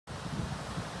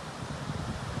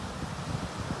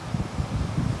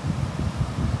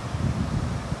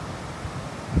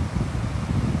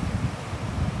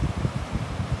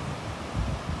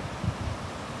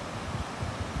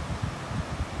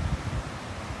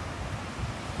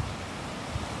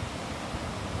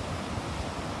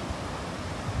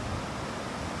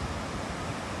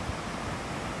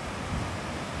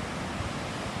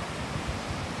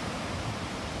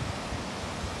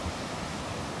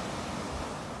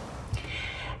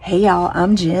Hey y'all,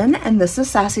 I'm Jen and this is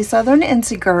Sassy Southern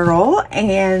NC Girl,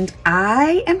 and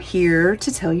I am here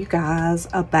to tell you guys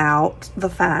about the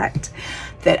fact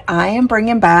that I am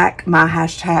bringing back my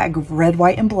hashtag Red,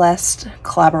 White, and Blessed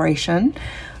collaboration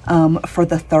for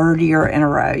the third year in a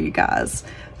row, you guys.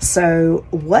 So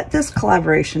what this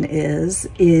collaboration is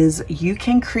you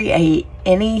can create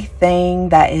anything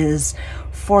that is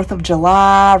 4th of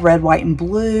July, red, white, and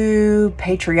blue,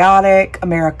 patriotic,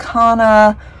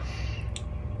 Americana,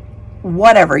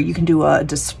 whatever. You can do a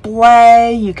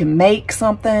display, you can make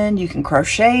something, you can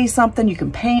crochet something, you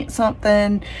can paint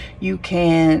something, you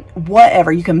can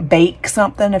whatever, you can bake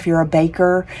something if you're a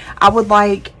baker. I would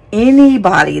like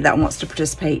anybody that wants to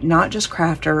participate, not just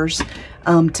crafters,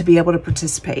 to be able to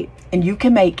participate. And you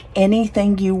can make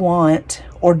anything you want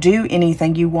or do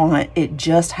anything you want. It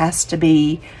just has to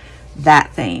be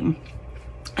that theme.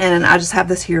 And I just have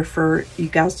this here for you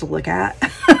guys to look at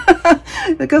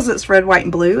because it's red, white,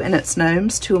 and blue, and it's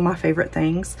gnomes, two of my favorite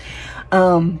things.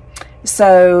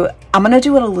 So I'm going to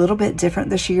do it a little bit different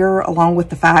this year, along with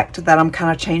the fact that I'm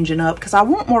kind of changing up because I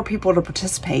want more people to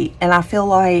participate. And I feel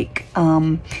like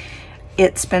I've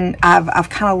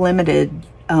kind of limited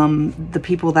the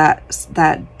people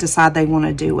that decide they want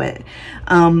to do it.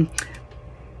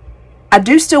 I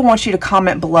do still want you to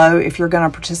comment below if you're going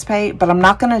to participate, but I'm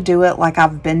not going to do it like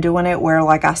I've been doing it, where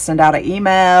like I send out an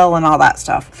email and all that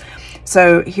stuff.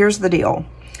 So here's the deal.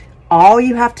 All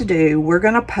you have to do, we're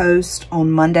going to post on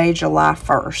Monday, July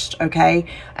 1st, okay?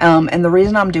 And the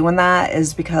reason I'm doing that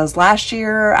is because last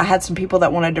year I had some people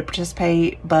that wanted to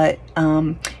participate, but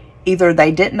either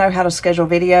they didn't know how to schedule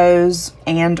videos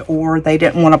or they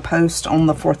didn't want to post on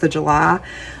the 4th of July.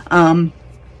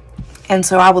 And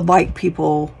so I would like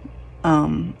people,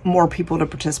 more people to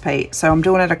participate. So I'm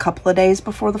doing it a couple of days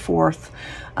before the 4th.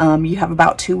 You have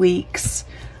about 2 weeks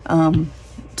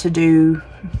to do,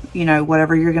 you know,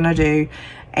 whatever you're going to do.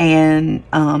 And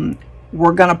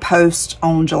we're going to post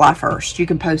on July 1st. You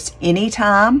can post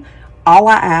anytime. All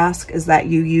I ask is that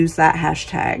you use that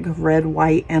hashtag red,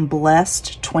 white, and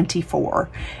blessed 24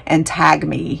 and tag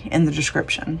me in the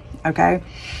description. Okay.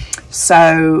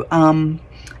 So,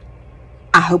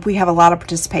 I hope we have a lot of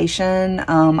participation.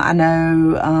 I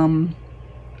know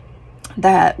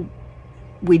that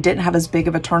we didn't have as big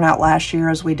of a turnout last year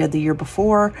as we did the year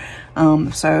before.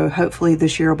 So hopefully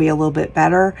this year will be a little bit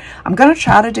better. I'm going to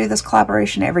try to do this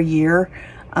collaboration every year.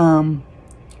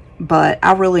 But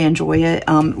I really enjoy it.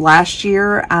 Last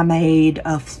year I made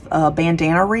a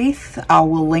bandana wreath. I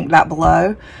will link that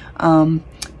below.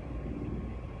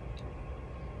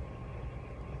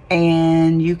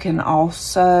 And you can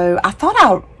also, I thought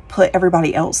I put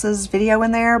everybody else's video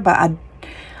in there, but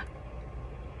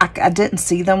I didn't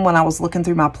see them when I was looking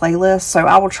through my playlist. So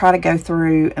I will try to go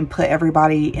through and put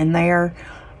everybody in there,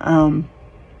 so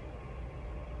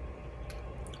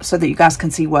that you guys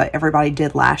can see what everybody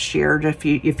did last year, if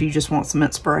you just want some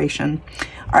inspiration.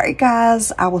 All right,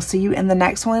 guys, I will see you in the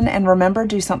next one. And remember,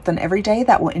 do something every day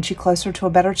that will inch you closer to a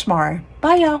better tomorrow.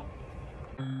 Bye, y'all.